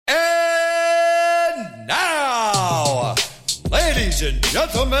Ladies and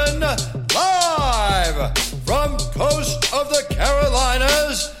gentlemen, live from coast of the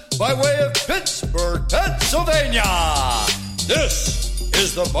Carolinas by way of Pittsburgh, Pennsylvania, this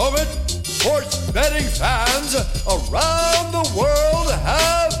is the moment sports betting fans around the world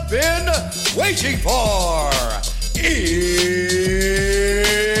have been waiting for. It's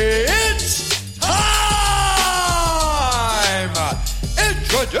time!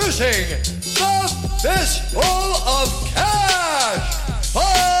 Introducing the Fistful of Cash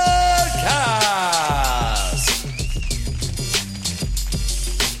Podcast!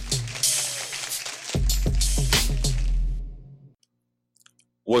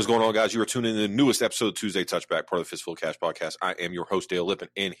 What's going on, guys? You are tuning in to the newest episode of Tuesday Touchback, part of the Fistful of Cash Podcast. I am your host, Dale Lippin,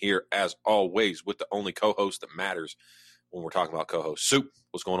 and here, as always, with the only co-host that matters when we're talking about co-hosts. Soup,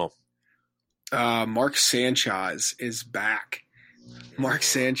 what's going on? Mark Sanchez is back. Mark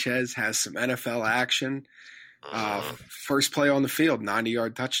Sanchez has some NFL action. First play on the field,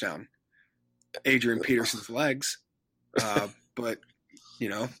 90-yard touchdown. Adrian Peterson's legs. But, you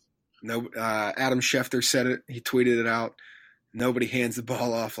know, Adam Schefter said it. He tweeted it out. Nobody hands the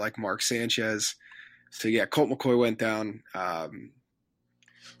ball off like Mark Sanchez. So, yeah, Colt McCoy went down. I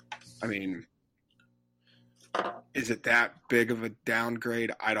mean, is it that big of a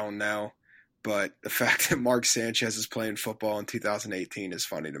downgrade? I don't know. But the fact that Mark Sanchez is playing football in 2018 is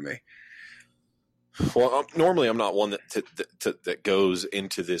funny to me. Well, normally I'm not one that goes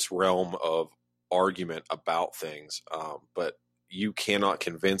into this realm of argument about things, but you cannot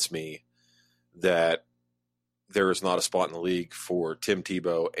convince me that there is not a spot in the league for Tim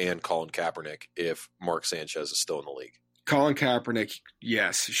Tebow and Colin Kaepernick if Mark Sanchez is still in the league. Colin Kaepernick,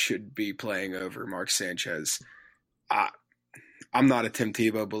 yes, should be playing over Mark Sanchez. I'm not a Tim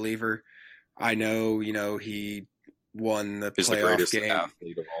Tebow believer. I know, he won the He's playoff the greatest game.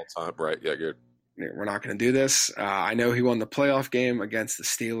 athlete of all time, right? Yeah, good. We're not going to do this. I know he won the playoff game against the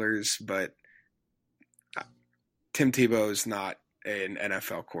Steelers, but Tim Tebow is not an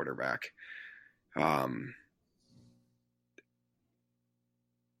NFL quarterback.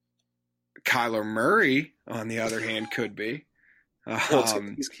 Kyler Murray, on the other hand, could be.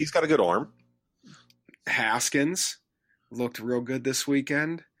 He's got a good arm. Haskins looked real good this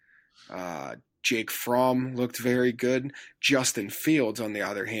weekend. Jake Fromm looked very good. Justin Fields, on the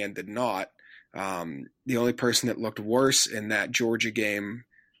other hand, did not. The only person that looked worse in that Georgia game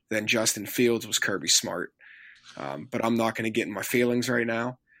than Justin Fields was Kirby Smart. But I'm not going to get in my feelings right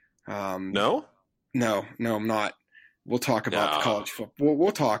now. No, I'm not. We'll talk about the college football.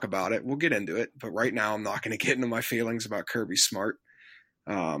 We'll talk about it. We'll get into it. But right now, I'm not going to get into my feelings about Kirby Smart.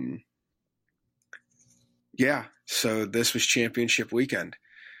 Yeah, so this was championship weekend.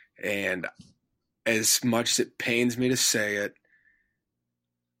 And as much as it pains me to say it,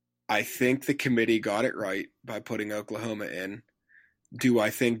 I think the committee got it right by putting Oklahoma in. Do I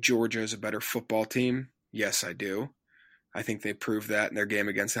think Georgia is a better football team? Yes, I do. I think they proved that in their game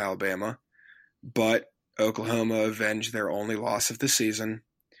against Alabama. But Oklahoma avenged their only loss of the season.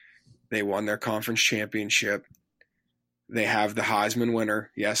 They won their conference championship. They have the Heisman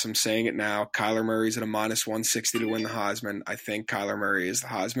winner. Yes, I'm saying it now. Kyler Murray's at a minus 160 to win the Heisman. I think Kyler Murray is the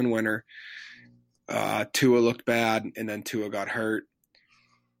Heisman winner. Tua looked bad, and then Tua got hurt.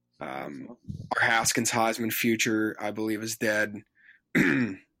 Our Haskins Heisman future, I believe, is dead.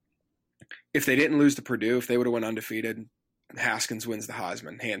 If they didn't lose to Purdue, if they would have went undefeated, Haskins wins the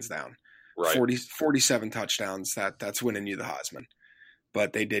Heisman, hands down. right. 47 touchdowns, that's winning you the Heisman.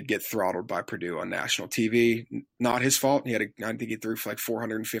 But they did get throttled by Purdue on national TV. Not his fault. I think he threw for like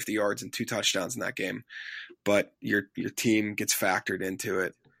 450 yards and 2 touchdowns in that game. But your team gets factored into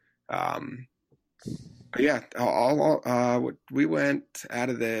it. But yeah, we went out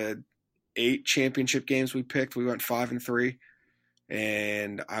of the 8 championship games we picked. We went 5-3,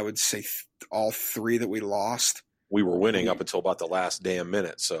 and I would say all 3 that we lost. We were winning up until about the last damn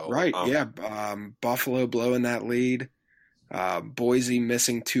minute. So right, yeah. Buffalo blowing that lead. Boise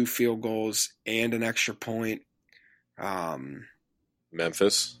missing 2 field goals and an extra point.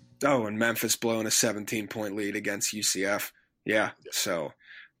 Memphis. Oh, and Memphis blowing a 17-point lead against UCF. Yeah. So,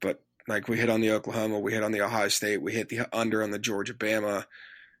 but like we hit on the Oklahoma, we hit on the Ohio State, we hit the under on the Georgia Bama.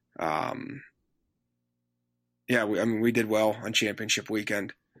 Yeah, we did well on championship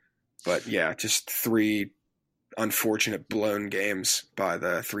weekend. But yeah, just 3 unfortunate blown games by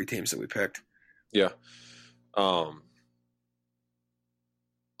the 3 teams that we picked. Yeah.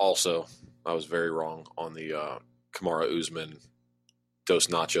 Also, I was very wrong on the Kamaru Usman Dos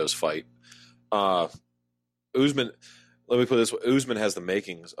Nachos fight. Usman, let me put it this way: Usman has the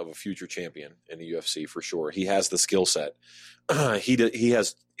makings of a future champion in the UFC for sure. He has the skill set. He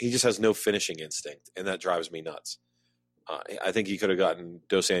just has no finishing instinct, and that drives me nuts. I think he could have gotten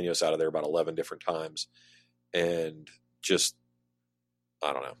Dos Anjos out of there about 11 different times, and just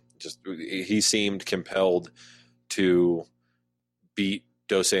I don't know. Just he seemed compelled to beat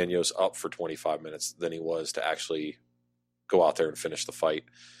Dos Anjos up for 25 minutes than he was to actually go out there and finish the fight.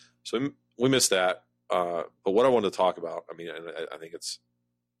 So we missed that. But what I wanted to talk about, I mean, and I think it's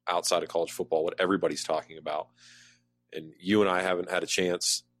outside of college football, what everybody's talking about, and you and I haven't had a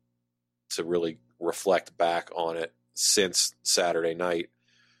chance to really reflect back on it since Saturday night.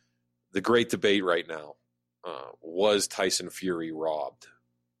 The great debate right now, was Tyson Fury robbed?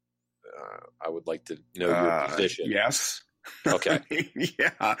 I would like to know your position. Yes. Okay.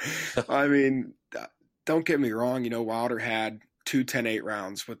 Yeah. I mean, don't get me wrong. Wilder had 2 10-8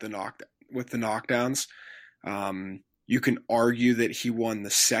 rounds with the knockdowns. You can argue that he won the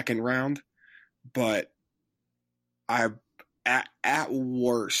second round, but at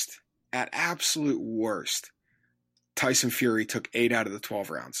absolute worst, Tyson Fury took 8 out of the 12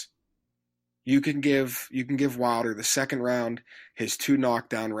 rounds. You can give Wilder the second round, his 2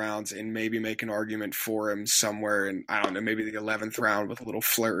 knockdown rounds, and maybe make an argument for him somewhere in, I don't know, maybe the 11th round with a little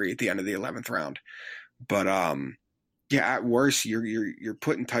flurry at the end of the 11th round. But yeah, at worst, you're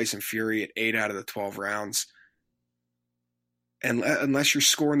putting Tyson Fury at 8 out of the 12 rounds. And unless you're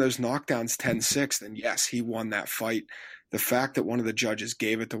scoring those knockdowns 10-6, then yes, he won that fight. The fact that one of the judges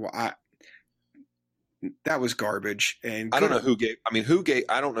gave it to that was garbage. And I don't know who gave. I mean, who gave?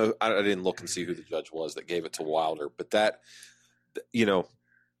 I don't know. I didn't look and see who the judge was that gave it to Wilder. But that,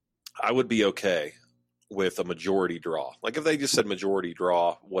 I would be okay with a majority draw. Like if they just said majority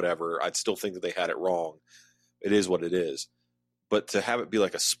draw, whatever, I'd still think that they had it wrong. It is what it is. But to have it be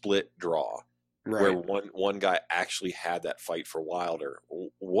like a split draw, right, where one guy actually had that fight for Wilder,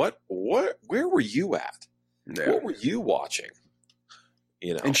 where were you at? Yeah. What were you watching?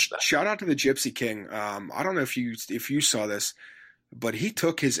 And shout out to the Gypsy King. I don't know if you saw this, but he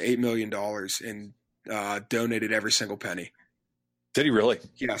took his $8 million and donated every single penny. Did he really?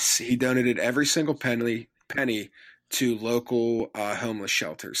 Yes, he donated every single penny to local homeless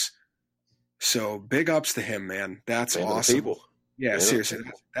shelters. So big ups to him, man. That's awesome. People. Yeah, seriously,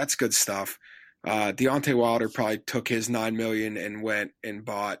 that's good stuff. Deontay Wilder probably took his $9 million and went and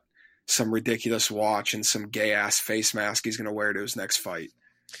bought some ridiculous watch and some gay ass face mask he's going to wear to his next fight.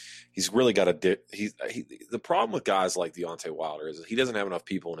 He's really got the problem with guys like Deontay Wilder is that he doesn't have enough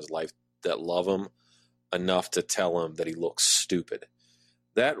people in his life that love him enough to tell him that he looks stupid.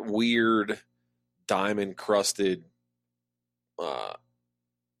 That weird diamond crusted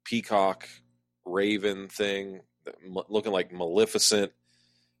peacock raven thing looking like Maleficent.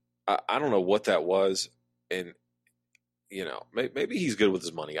 I don't know what that was. And maybe he's good with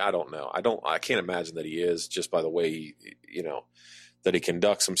his money. I don't know. I can't imagine that he is just by the way he, that he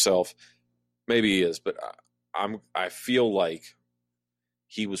conducts himself. Maybe he is, but I feel like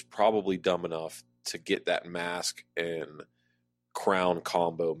he was probably dumb enough to get that mask and crown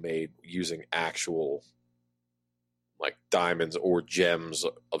combo made using actual like diamonds or gems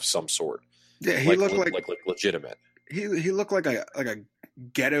of some sort. Yeah, he looked like legitimate. He looked like a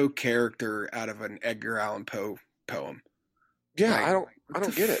ghetto character out of an Edgar Allan Poe poem. Yeah, I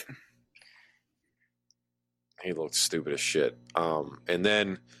don't get it. He looked stupid as shit. And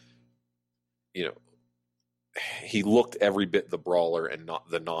then, he looked every bit the brawler and not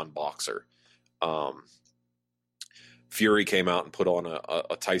the non-boxer. Fury came out and put on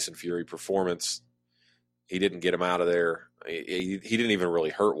a Tyson Fury performance. He didn't get him out of there. He didn't even really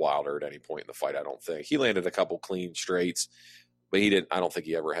hurt Wilder at any point in the fight, I don't think. He landed a couple clean straights, but I don't think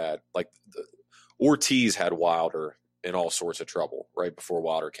he ever had. Ortiz had Wilder in all sorts of trouble right before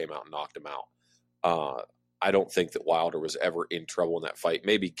Wilder came out and knocked him out. I don't think that Wilder was ever in trouble in that fight.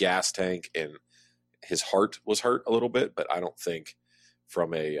 Maybe gas tank and his heart was hurt a little bit, but I don't think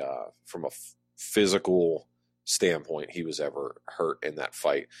from a physical standpoint he was ever hurt in that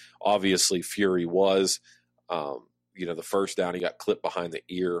fight. Obviously, Fury was. The first down he got clipped behind the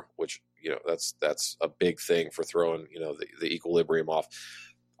ear, which that's a big thing for throwing the equilibrium off.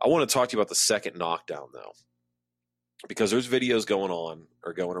 I want to talk to you about the second knockdown though, because there's videos going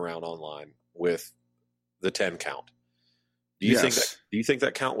around online with the 10 count. Do you think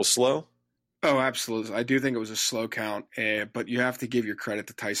that count was slow? Oh, absolutely. I do think it was a slow count, but you have to give your credit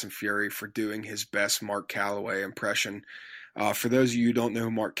to Tyson Fury for doing his best Mark Calloway impression. For those of you who don't know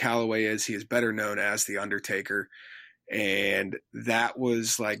who Mark Calloway is, he is better known as The Undertaker. And that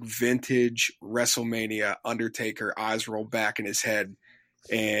was like vintage WrestleMania Undertaker, eyes roll back in his head,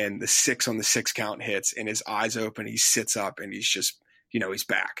 and the 6 on the 6 count hits, and his eyes open, he sits up, and he's just, he's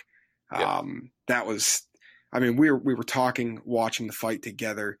back. Yeah. That was, we were talking, watching the fight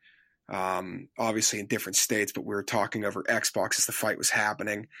together. obviously in different states, but we were talking over Xbox as the fight was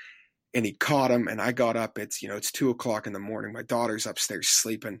happening. And he caught him, and I got up. It's 2:00 in the morning. My daughter's upstairs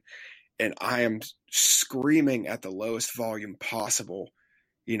sleeping, and I am screaming at the lowest volume possible,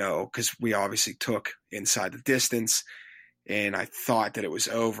 because we obviously took inside the distance, and I thought that it was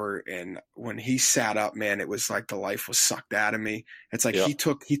over. And when he sat up, man, it was like the life was sucked out of me. It's like he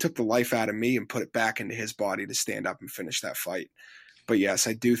took the life out of me and put it back into his body to stand up and finish that fight. But yes,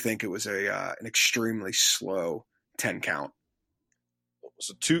 I do think it was an extremely slow 10 count.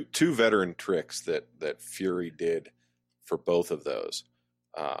 So two veteran tricks that Fury did for both of those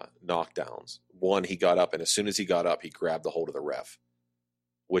knockdowns. One, he got up, and as soon as he got up, he grabbed the hold of the ref,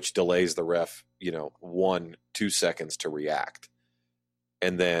 which delays the ref, 1-2 seconds to react.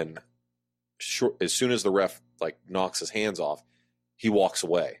 And then as soon as the ref knocks his hands off, he walks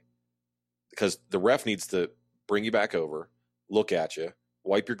away, because the ref needs to bring you back over, look at you,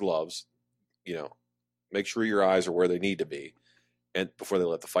 wipe your gloves, make sure your eyes are where they need to be, and before they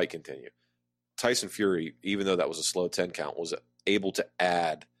let the fight continue. Tyson Fury, even though that was a slow 10 count, was able to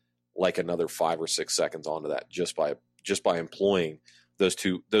add another 5 or 6 seconds onto that just by employing those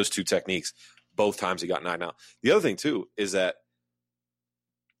two techniques. Both times he got 9 out. The other thing too is that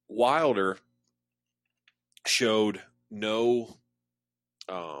Wilder showed no.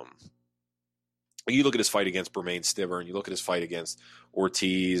 You look at his fight against Bermane Stiverne, and you look at his fight against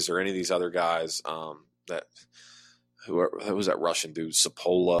Ortiz or any of these other guys that was that Russian dude,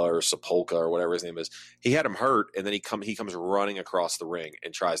 Sapolka or whatever his name is. He had him hurt, and then he comes running across the ring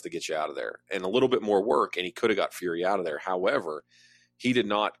and tries to get you out of there. And a little bit more work, and he could have got Fury out of there. However, he did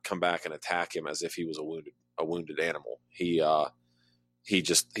not come back and attack him as if he was a wounded animal. He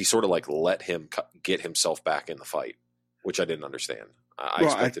sort of let him get himself back in the fight, which I didn't understand. I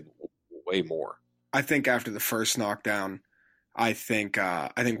expected way more. I think after the first knockdown, I think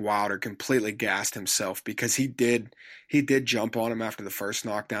Wilder completely gassed himself, because he did jump on him after the first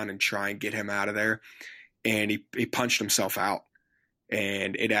knockdown and try and get him out of there, and he punched himself out,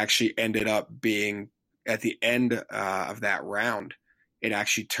 and it actually ended up being at the end of that round. It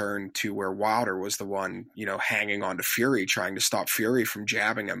actually turned to where Wilder was the one, hanging on to Fury, trying to stop Fury from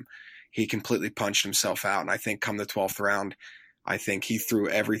jabbing him. He completely punched himself out, and I think come the 12th round, I think he threw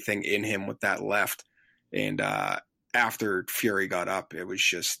everything in him with that left, and after Fury got up, it was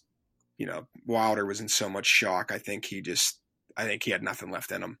just, Wilder was in so much shock. I think he had nothing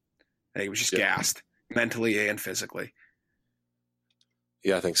left in him. I think he was just gassed, mentally and physically.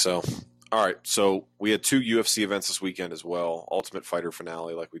 Yeah, I think so. All right, so we had 2 UFC events this weekend as well. Ultimate Fighter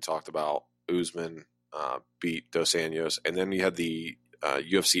finale, like we talked about. Usman beat Dos Anjos. And then we had the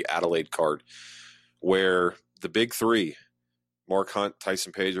UFC Adelaide card, where the big 3, Mark Hunt,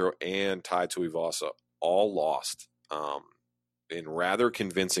 Tyson Pedro, and Tai Tuivasa, all lost in rather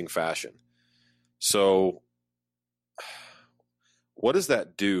convincing fashion. So what does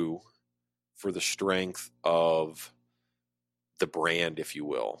that do for the strength of the brand, if you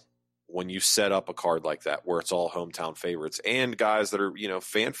will, when you set up a card like that where it's all hometown favorites and guys that are,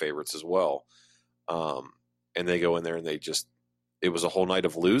 fan favorites as well? And they go in there and it was a whole night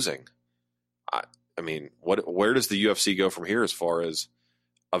of losing. I mean, where does the UFC go from here as far as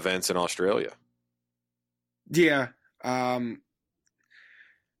events in Australia? Yeah.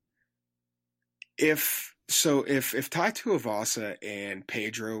 If Tai Tuivasa and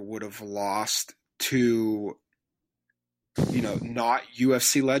Pedro would have lost to, not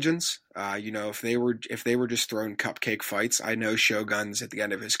UFC legends, if they were just throwing cupcake fights, I know Shogun's at the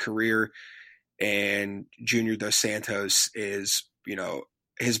end of his career, and Junior Dos Santos is,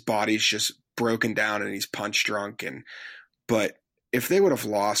 his body's just broken down and he's punch drunk, but if they would have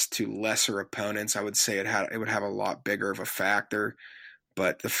lost to lesser opponents, I would say it would have a lot bigger of a factor.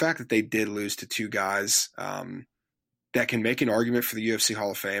 But the fact that they did lose to 2 guys that can make an argument for the UFC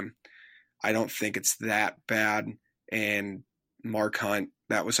Hall of Fame, I don't think it's that bad. And Mark Hunt,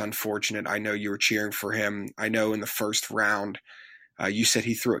 that was unfortunate. I know you were cheering for him. I know in the first round, you said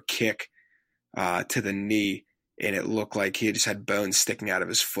he threw a kick to the knee, and it looked like he just had bones sticking out of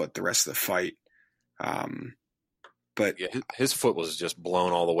his foot the rest of the fight. But yeah, his foot was just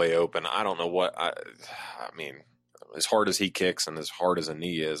blown all the way open. I don't know what I mean, as hard as he kicks and as hard as a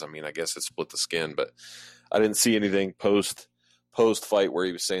knee is, I mean, I guess it split the skin, but I didn't see anything post fight where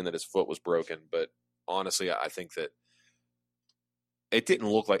he was saying that his foot was broken. But honestly, I think that it didn't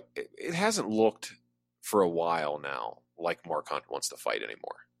look like it hasn't looked for a while now like Mark Hunt wants to fight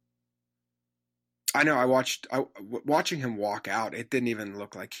anymore. I know. Watching him walk out, it didn't even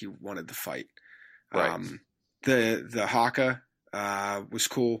look like he wanted to fight. Right. The haka was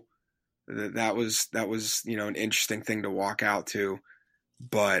cool. That was an interesting thing to walk out to,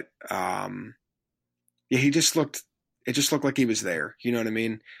 but he just looked. It just looked like he was there. You know what I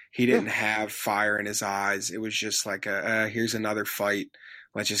mean? He didn't have fire in his eyes. It was just like, here's another fight.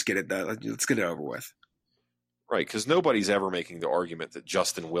 Let's just get it done. Let's get it over with. Right, because nobody's ever making the argument that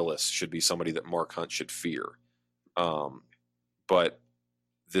Justin Willis should be somebody that Mark Hunt should fear. But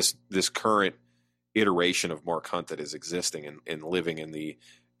this current iteration of Mark Hunt that is existing and living in the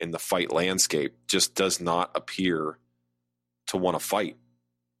fight landscape just does not appear to want to fight.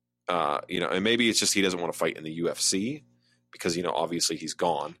 And maybe it's just he doesn't want to fight in the UFC because, obviously he's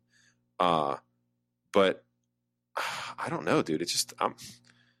gone. But I don't know, dude. It's just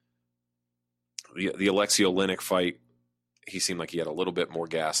the Alexei Oleinik fight, he seemed like he had a little bit more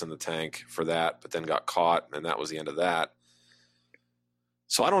gas in the tank for that, but then got caught, and that was the end of that.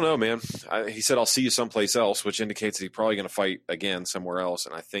 So I don't know, man. He said, I'll see you someplace else, which indicates that he's probably going to fight again somewhere else,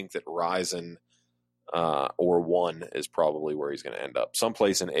 and I think that Rizin or One is probably where he's going to end up.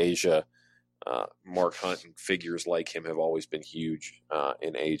 Someplace in Asia. Mark Hunt and figures like him have always been huge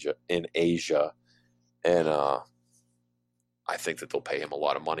in Asia, and I think that they'll pay him a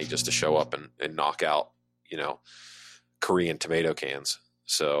lot of money just to show up and knock out, Korean tomato cans.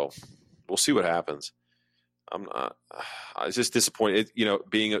 So we'll see what happens. I was just disappointed.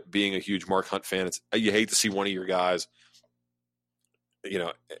 Being a huge Mark Hunt fan, you hate to see one of your guys.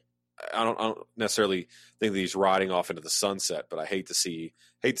 I don't necessarily think that he's riding off into the sunset, but I hate to see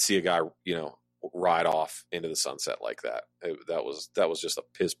a guy, ride off into the sunset like that. That was just a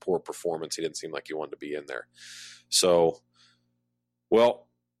piss poor performance. He didn't seem like he wanted to be in there. So, well,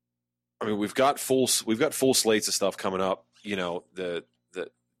 I mean, we've got full slates of stuff coming up.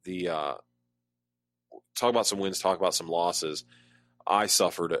 Talk about some wins, talk about some losses. I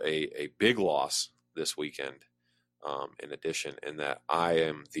suffered a big loss this weekend. In addition, in that I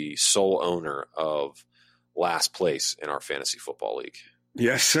am the sole owner of last place in our fantasy football league.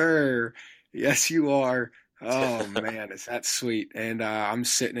 Yes, sir. Yes, you are. Oh man, is that sweet? And I'm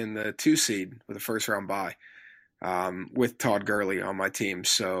sitting in the 2 seed with a first round bye with Todd Gurley on my team.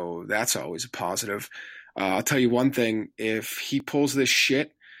 So that's always a positive. I'll tell you one thing: if he pulls this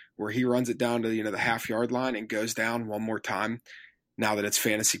shit where he runs it down to the half-yard line and goes down one more time, now that it's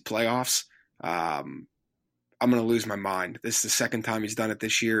fantasy playoffs, I'm going to lose my mind. This is the second time he's done it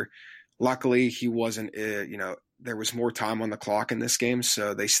this year. Luckily, he wasn't, there was more time on the clock in this game,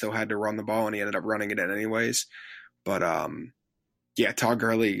 so they still had to run the ball, and he ended up running it in anyways. But, Todd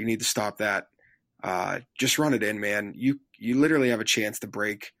Gurley, you need to stop that. Just run it in, man. You literally have a chance to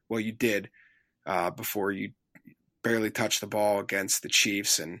break. Well, you did before you barely touched the ball against the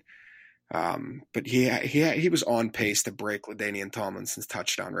Chiefs. But he was on pace to break LaDainian Tomlinson's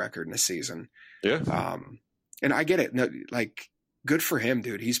touchdown record in the season. Yeah. And I get it. No, good for him,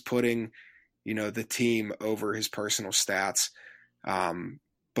 dude. He's putting, the team over his personal stats.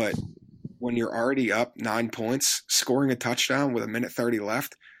 But when you're already up 9 points, scoring a touchdown with 1:30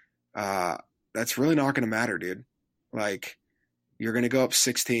 left, that's really not going to matter, dude. You're going to go up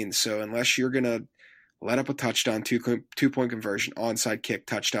 16. So unless you're going to let up a touchdown, 2-point conversion, onside kick,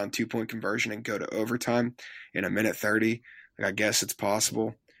 touchdown, 2-point conversion, and go to overtime in 1:30, I guess it's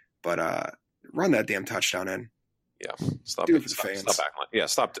possible. But run that damn touchdown in. Yeah, stop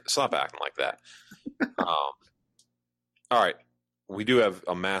acting like that. All right, we do have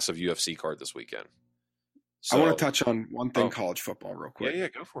a massive UFC card this weekend. So, I want to touch on one thing, college football, real quick. Yeah,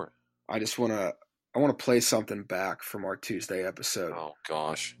 go for it. I just want to play something back from our Tuesday episode. Oh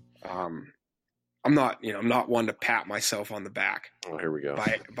gosh. I'm not one to pat myself on the back. Oh, here we go.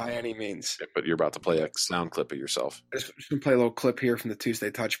 By any means. Yeah, but you're about to play a sound clip of yourself. I'm just going to play a little clip here from the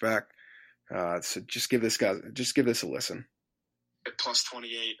Tuesday touchback. So just give this a lissn. At plus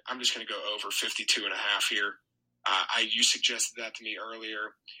 28, I'm just going to go over 52.5 here. You suggested that to me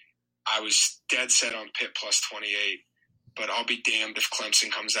earlier. I was dead set on Pitt plus 28, but I'll be damned if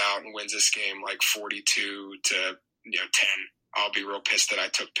Clemson comes out and wins this game 42 to 10. I'll be real pissed that I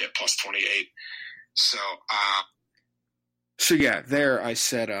took Pitt plus 28. So yeah, there I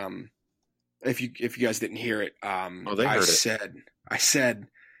said, if you guys didn't hear it, I said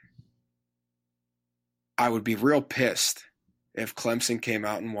I would be real pissed if Clemson came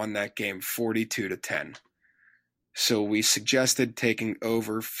out and won that game 42 to 10. So we suggested taking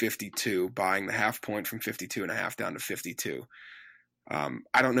over 52, buying the half point from 52.5 down to 52.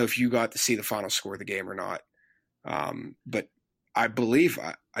 I don't know if you got to see the final score of the game or not, but I believe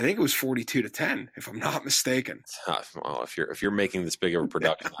I think it was 42 to 10, if I'm not mistaken. Well, if you're making this big of a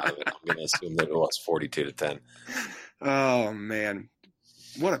production out of it, I'm going to assume that it was 42 to 10. Oh man,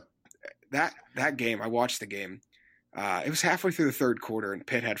 that game! I watched the game. It was halfway through the third quarter, and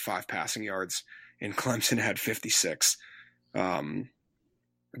Pitt had 5 passing yards, and Clemson had 56.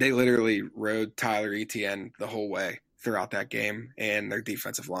 they literally rode Tyler Etienne the whole way throughout that game and their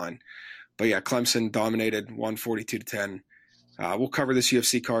defensive line. But yeah, Clemson dominated 142-10. We'll cover this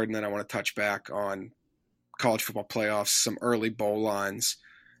UFC card, and then I want to touch back on college football playoffs, some early bowl lines,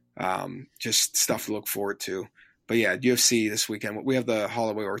 just stuff to look forward to. But yeah, UFC this weekend. We have the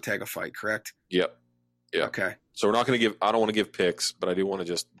Holloway Ortega fight, correct? Yep. Yeah. Okay. So we're not going to give. I don't want to give picks, but I do want to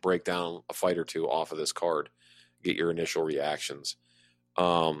just break down a fight or two off of this card. Get your initial reactions.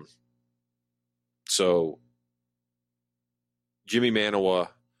 So Jimmy Manuwa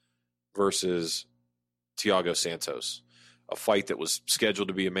versus Thiago Santos, a fight that was scheduled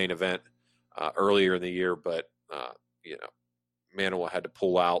to be a main event earlier in the year, but Manuwa had to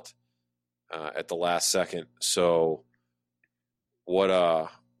pull out at the last second. So what are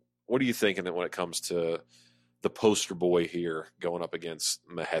you thinking when it comes to the poster boy here going up against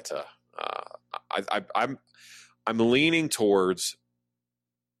Maheta? I'm leaning towards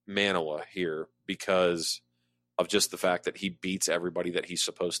Manuwa here because of just the fact that he beats everybody that he's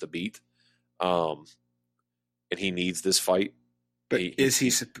supposed to beat, and he needs this fight. But is he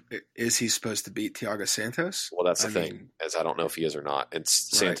supposed to beat Thiago Santos? Well, that's the thing, as I don't know if he is or not. And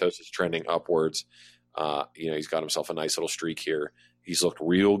Santos is trending upwards. He's got himself a nice little streak here. He's looked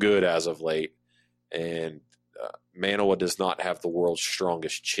real good as of late, and Manuwa does not have the world's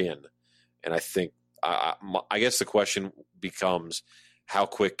strongest chin. And I think, I guess the question becomes, how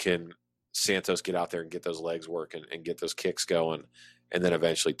quick can Santos get out there and get those legs working and get those kicks going, and then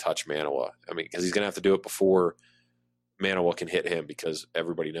eventually touch Manuwa? I mean, because he's going to have to do it before Manuwa can hit him, because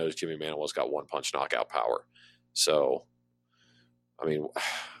everybody knows Jimmy Manuwa's got one-punch knockout power. So, I mean,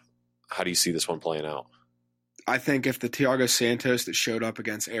 how do you see this one playing out? I think if the Thiago Santos that showed up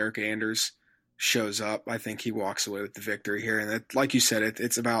against Eric Anders shows up, I think he walks away with the victory here. And like you said,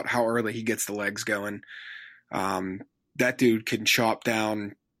 it's about how early he gets the legs going. That dude can chop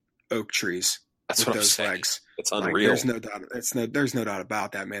down oak trees with those legs. It's unreal. Like, there's no doubt. There's no doubt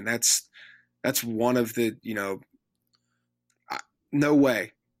about that, man. That's one of the, no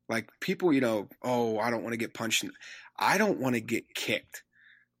way. Like, people, oh, I don't want to get punched. I don't want to get kicked.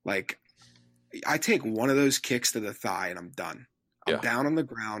 Like, I take one of those kicks to the thigh and I'm done. I'm down on the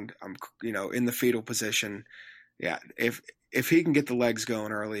ground. I'm, in the fetal position. Yeah. If he can get the legs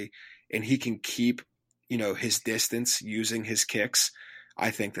going early and he can keep, his distance using his kicks,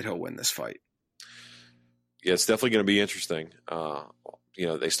 I think that he'll win this fight. Yeah, it's definitely going to be interesting.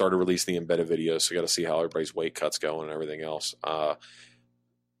 They started releasing the embedded videos, so we got to see how everybody's weight cut's going and everything else.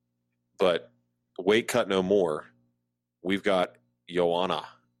 But weight cut no more. We've got Joanna.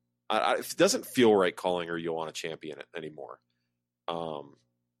 It doesn't feel right calling her Joanna champion anymore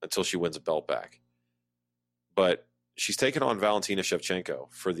until she wins a belt back. But she's taken on Valentina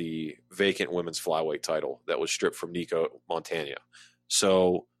Shevchenko for the vacant women's flyweight title that was stripped from Nico Montana.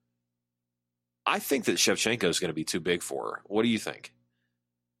 So I think that Shevchenko is going to be too big for her. What do you think?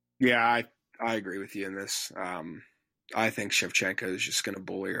 Yeah, I agree with you in this. I think Shevchenko is just going to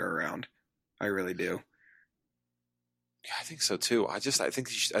bully her around. I really do. Yeah, I think so too. I think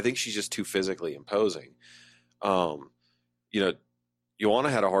she's just too physically imposing. Joanna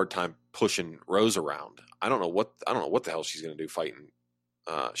had a hard time pushing Rose around. I don't know what the hell she's going to do fighting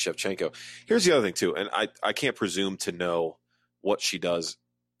Shevchenko. Here's the other thing too, and I can't presume to know what she does,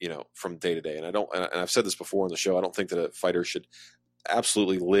 from day to day. And and I've said this before on the show, I don't think that a fighter should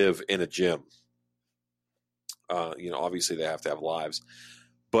absolutely live in a gym. Obviously they have to have lives,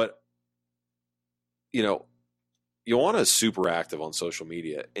 but Joanna is super active on social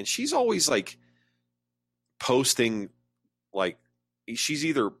media, and she's always like posting, like she's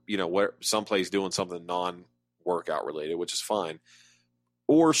either, where someplace doing something non-workout related, which is fine,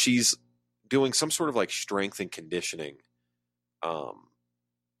 or she's doing some sort of like strength and conditioning,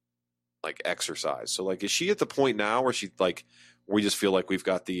 like exercise. So like, is she at the point now where she like, we just feel like we've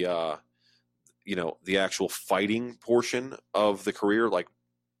got the, the actual fighting portion of the career, like,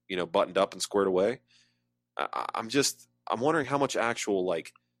 buttoned up and squared away? I'm wondering how much actual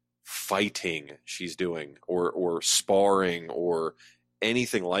like fighting she's doing or sparring or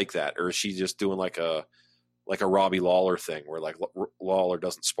anything like that. Or is she just doing like a Robbie Lawler thing where like Lawler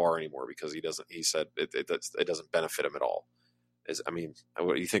doesn't spar anymore because he said it doesn't benefit him at all.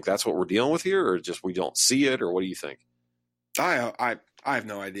 What do you think, that's what we're dealing with here, or just we don't see it, or what do you think? I have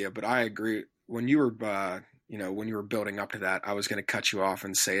no idea, but I agree. When you were, when you were building up to that, I was going to cut you off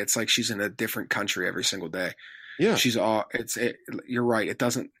and say it's like she's in a different country every single day. Yeah, you're right. It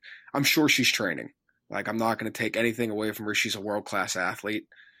doesn't. I'm sure she's training. Like, I'm not going to take anything away from her. She's a world-class athlete,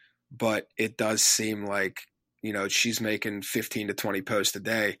 but it does seem like, she's making 15 to 20 posts a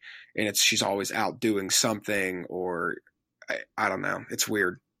day, and she's always out doing something, or I don't know. It's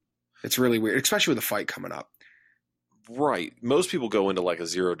weird. It's really weird, especially with the fight coming up. Right. Most people go into like a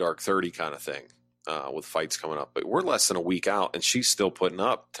 0 dark 30 kind of thing with fights coming up, but we're less than a week out and she's still putting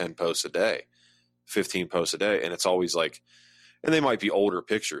up 10 posts a day, 15 posts a day. And it's always like, and they might be older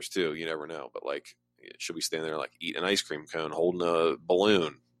pictures too. You never know. But like, should we stand there like eating an ice cream cone, holding a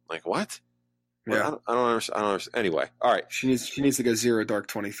balloon? Like what? Yeah. I don't understand. Anyway. All right. She needs to go 0 dark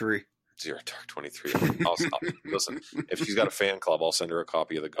 23. 0 dark 23. Listen, if she's got a fan club, I'll send her a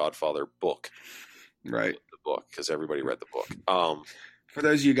copy of the Godfather book. Right. The book, because everybody read the book. For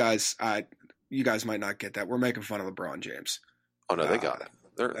those of you guys, you guys might not get that. We're making fun of LeBron James. Oh no, they got it.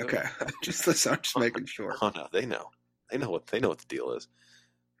 They're okay. I'm just making sure. Oh no, they know. They know what the deal is.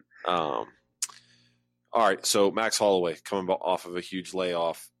 All right, so Max Holloway coming off of a huge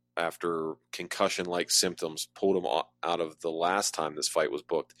layoff after concussion-like symptoms pulled him out of the last time this fight was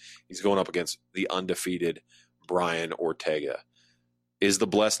booked. He's going up against the undefeated Brian Ortega. Is the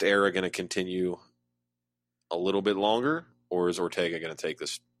blessed era going to continue a little bit longer, or is Ortega going to take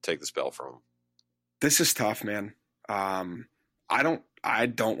this belt from him? This is tough, man. I don't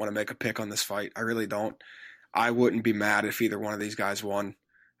want to make a pick on this fight. I really don't. I wouldn't be mad if either one of these guys won.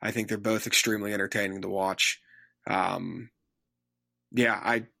 I think they're both extremely entertaining to watch. Yeah,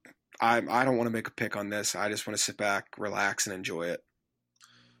 I don't want to make a pick on this. I just want to sit back, relax, and enjoy it.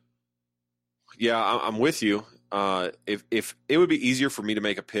 Yeah, I'm with you. If it would be easier for me to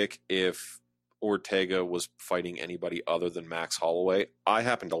make a pick if Ortega was fighting anybody other than Max Holloway. I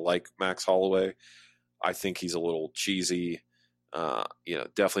happen to like Max Holloway. I think he's a little cheesy.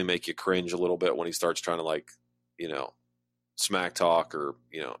 Definitely make you cringe a little bit when he starts trying to smack talk or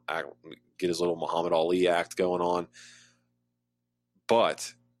get his little Muhammad Ali act going on.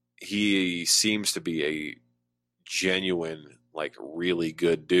 But he seems to be a genuine, really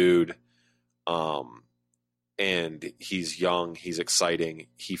good dude. And he's young, he's exciting,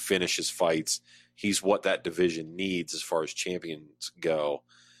 he finishes fights. He's what that division needs as far as champions go.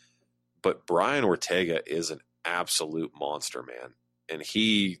 But Brian Ortega is an absolute monster, man. And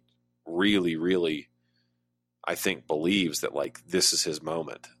he really, really, I think, believes that this is his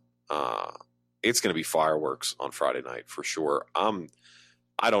moment. It's going to be fireworks on Friday night for sure.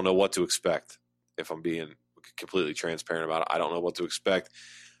 I don't know what to expect. If I'm being completely transparent about it, I don't know what to expect.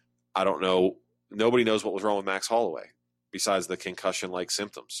 I don't know. Nobody knows what was wrong with Max Holloway besides the concussion-like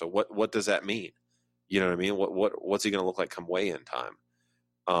symptoms. So what does that mean? You know what I mean? What's he going to look like come weigh-in time?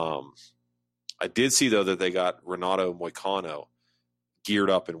 I did see, though, that they got Renato Moicano geared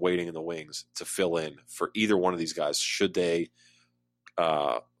up and waiting in the wings to fill in for either one of these guys should they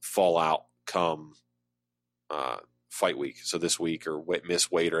fall out come fight week. So this week or miss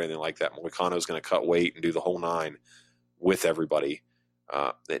weight or anything like that. Moicano's going to cut weight and do the whole nine with everybody.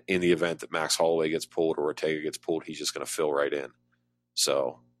 In the event that Max Holloway gets pulled or Ortega gets pulled, he's just going to fill right in.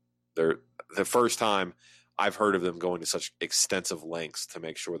 So they're the first time I've heard of them going to such extensive lengths to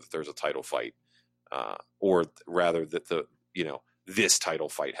make sure that there's a title fight, or rather that this title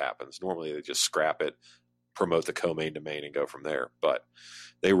fight happens. Normally they just scrap it, promote the co-main to main, and go from there. But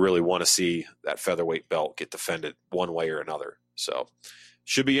they really want to see that featherweight belt get defended one way or another. So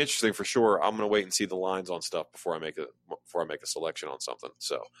should be interesting for sure. I'm going to wait and see the lines on stuff before I make a selection on something.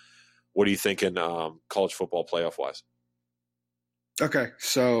 So what are you thinking college football playoff wise? Okay.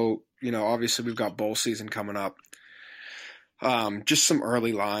 So, obviously we've got bowl season coming up. Just some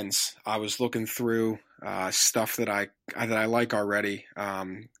early lines. I was looking through stuff that I like already.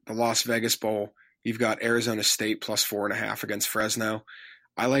 The Las Vegas Bowl, you've got Arizona State plus 4.5 against Fresno.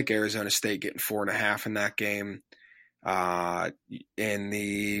 I like Arizona State getting 4.5 in that game. In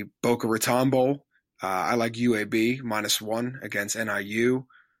the Boca Raton Bowl, I like UAB -1 against NIU.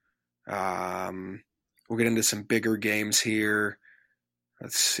 We'll get into some bigger games here.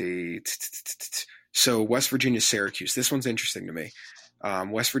 Let's see. So West Virginia, Syracuse. This one's interesting to me.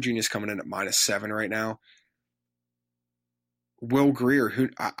 West Virginia's coming in at -7 right now. Will Grier, who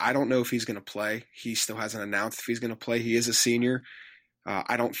I don't know if he's going to play. He still hasn't announced if he's going to play. He is a senior.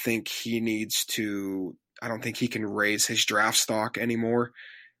 I don't think he can raise his draft stock anymore.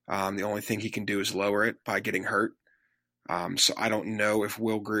 The only thing he can do is lower it by getting hurt. So I don't know if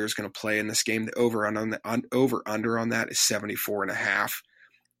Will Grier is going to play in this game. The over-under on that is 74.5.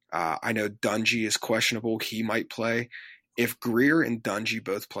 I know Dungy is questionable. He might play. If Grier and Dungy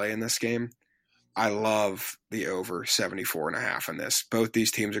both play in this game, I love the over 74.5 in this. Both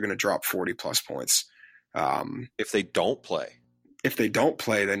these teams are going to drop 40-plus points. If they don't play? If they don't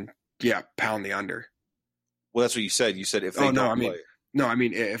play, then, yeah, pound the under. Well, that's what you said. You said if they don't play. No, I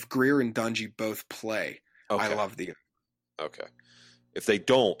mean if Grier and Dungy both play, okay. I love the. Okay. If they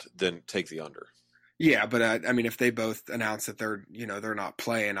don't, then take the under. Yeah, but I mean, if they both announce that they're not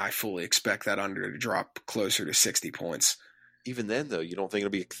playing, I fully expect that under to drop closer to 60 points. Even then, though, you don't think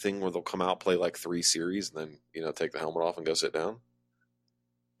it'll be a thing where they'll come out, play like 3 series, and then take the helmet off and go sit down?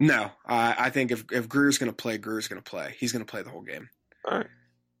 No, I think if Greer's going to play, Greer's going to play. He's going to play the whole game. All right.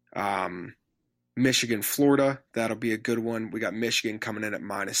 Michigan, Florida, that'll be a good one. We got Michigan coming in at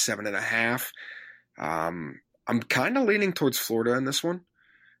 -7.5. I'm kind of leaning towards Florida in this one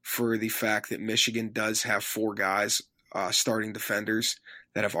for the fact that Michigan does have 4 guys, starting defenders,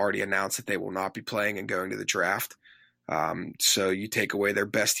 that have already announced that they will not be playing and going to the draft. So you take away their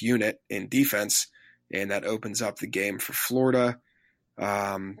best unit in defense, and that opens up the game for Florida.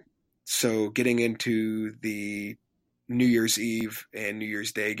 So getting into the New Year's Eve and New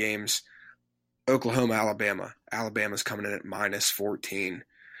Year's Day games, Oklahoma, Alabama. Alabama's coming in at -14.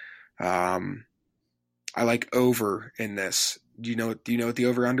 I like over in this. Do you know what the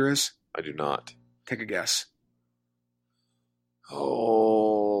over-under is? I do not. Take a guess.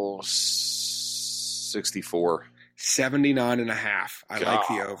 64. 79.5. I like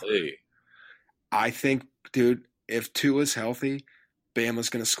the over. I think, dude, if Tua's healthy, Bama's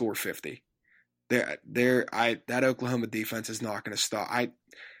going to score 50. That Oklahoma defense is not going to stop.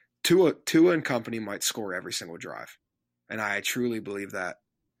 Tua and company might score every single drive, and I truly believe that.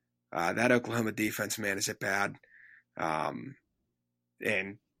 That Oklahoma defense, man, is it bad?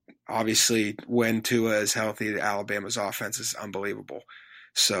 And obviously, when Tua is healthy, Alabama's offense is unbelievable.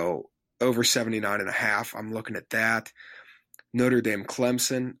 So over 79.5, I'm looking at that. Notre Dame,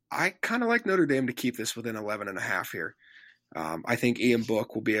 Clemson. I kind of like Notre Dame to keep this within 11.5 here. I think Ian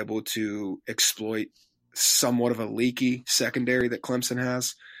Book will be able to exploit somewhat of a leaky secondary that Clemson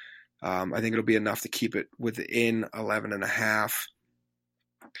has. I think it'll be enough to keep it within 11.5.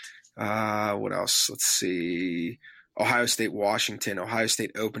 What else? Let's see. Ohio State, Washington. Ohio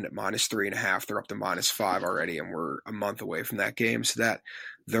State opened at -3.5. They're up to -5 already, and we're a month away from that game. So that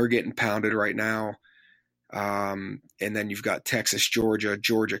they're getting pounded right now. And then you've got Texas, Georgia.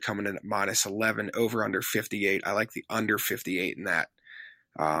 Georgia coming in at -11, over under 58. I like the under 58 in that.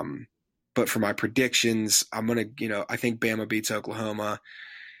 But for my predictions, I'm going to, I think Bama beats Oklahoma,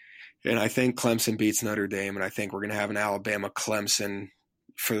 and I think Clemson beats Notre Dame, and I think we're going to have an Alabama-Clemson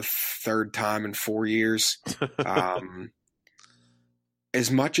for the 3rd time in 4 years. As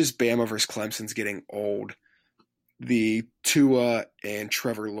much as Bama versus Clemson's getting old, the Tua and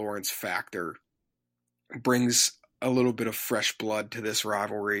Trevor Lawrence factor brings a little bit of fresh blood to this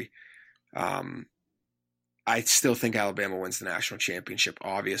rivalry. I still think Alabama wins the national championship,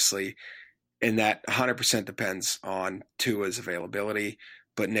 obviously, and that 100% depends on Tua's availability.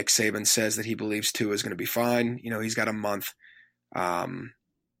 But Nick Saban says that he believes Tua is going to be fine. He's got a month.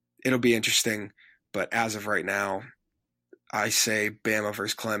 It'll be interesting, but as of right now, I say Bama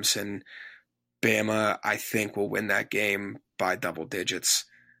versus Clemson. Bama, I think, will win that game by double digits.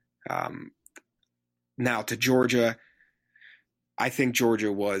 Now to Georgia, I think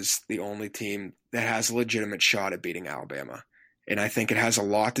Georgia was the only team that has a legitimate shot at beating Alabama. And I think it has a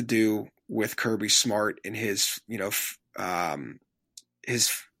lot to do with Kirby Smart and his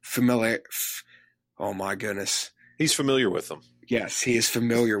familiar. Oh my goodness. He's familiar with them. Yes, he is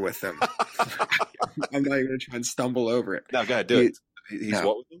familiar with them. I'm not even going to try and stumble over it. No, go ahead, do it. He's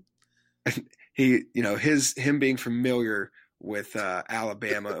what with them? Him being familiar with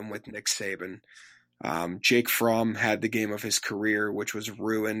Alabama and with Nick Saban. Jake Fromm had the game of his career, which was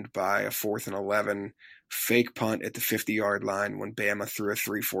ruined by a 4th and 11 fake punt at the 50-yard line when Bama threw a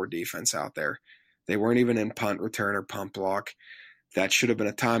 3-4 defense out there. They weren't even in punt return or punt block. That should have been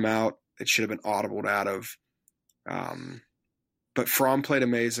a timeout. It should have been audibled out of. But Fromm played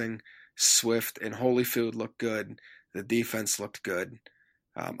amazing. Swift and Holyfield looked good. The defense looked good.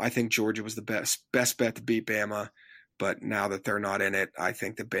 I think Georgia was the best bet to beat Bama. But now that they're not in it, I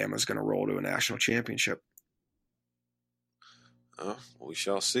think that Bama's going to roll to a national championship. We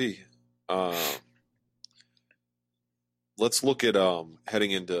shall see. Let's look at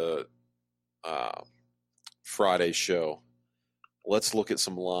heading into Friday's show. Let's look at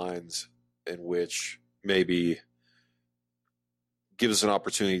some lines in which maybe give us an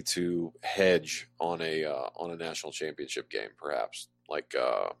opportunity to hedge on a national championship game, perhaps like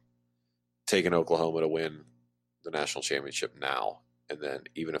taking Oklahoma to win the national championship now, and then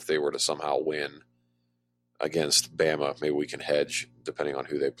even if they were to somehow win against Bama, maybe we can hedge depending on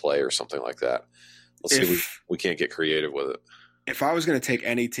who they play or something like that. Let's see if we can't get creative with it. If I was going to take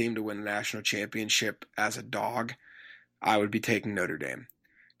any team to win the national championship as a dog, I would be taking Notre Dame,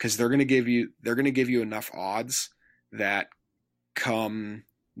 because they're going to give you enough odds that come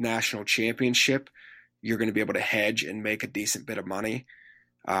national championship, you're going to be able to hedge and make a decent bit of money.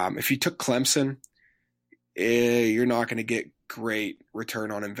 If you took Clemson, you're not going to get great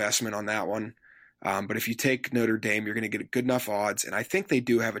return on investment on that one. But if you take Notre Dame, you're going to get good enough odds, and I think they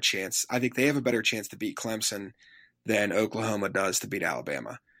do have a chance. I think they have a better chance to beat Clemson than Oklahoma does to beat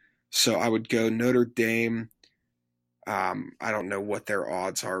Alabama. So I would go Notre Dame. I don't know what their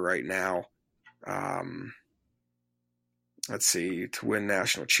odds are right now. Let's see, to win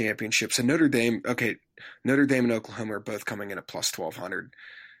national championships. And Notre Dame and Oklahoma are both coming in at plus 1,200.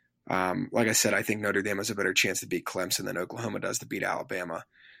 Like I said, I think Notre Dame has a better chance to beat Clemson than Oklahoma does to beat Alabama.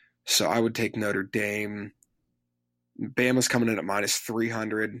 So I would take Notre Dame. Bama's coming in at minus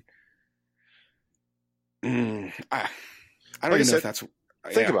 300. I don't even know if that's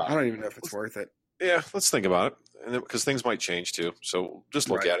think about it. I don't even know if it's worth it. Yeah, let's think about it, because things might change too. So just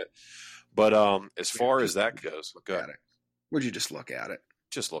look at it. But as far as that goes, look at it. Would you just look at it?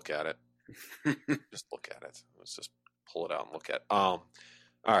 Just look at it. Just look at it. Let's just pull it out and look at it. All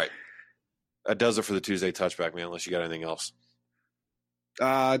right. That does it for the Tuesday touchback, man, unless you got anything else.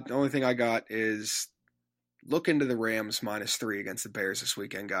 The only thing I got is look into the Rams -3 against the Bears this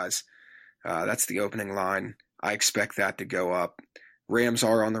weekend, guys. That's the opening line. I expect that to go up. Rams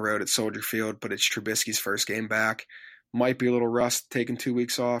are on the road at Soldier Field, but it's Trubisky's first game back. Might be a little rust taking 2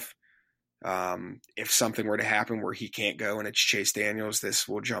 weeks off. If something were to happen where he can't go and it's Chase Daniels, this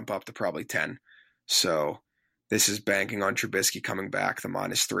will jump up to probably 10. So this is banking on Trubisky coming back. The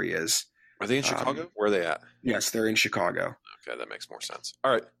 -3 is. Are they in Chicago? Where are they at? Yes, they're in Chicago. Okay, that makes more sense.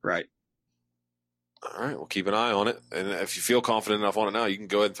 All right. Right. All right, we'll keep an eye on it. And if you feel confident enough on it now, you can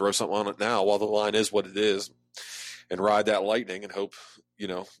go ahead and throw something on it now while the line is what it is and ride that lightning and hope,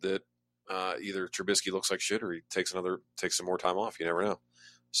 that either Trubisky looks like shit or he takes some more time off. You never know.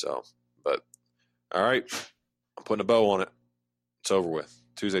 So, but all right, I'm putting a bow on it. It's over with.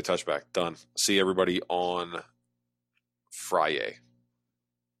 Tuesday touchback, done. See everybody on Friday.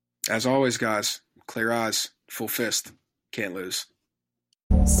 As always, guys, clear eyes, full fist, can't lose.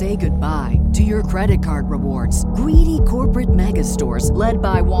 Say goodbye to your credit card rewards. Greedy corporate mega stores, led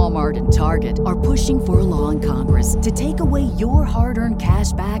by Walmart and Target, are pushing for a law in Congress to take away your hard-earned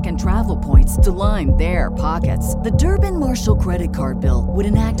cash back and travel points to line their pockets. The Durbin-Marshall credit card bill would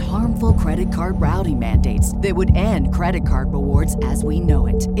enact harmful credit card routing mandates that would end credit card rewards as we know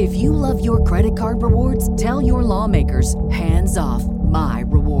it. If you love your credit card rewards, tell your lawmakers, hands off my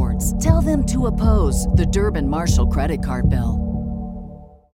rewards. Tell them to oppose the Durbin-Marshall credit card bill.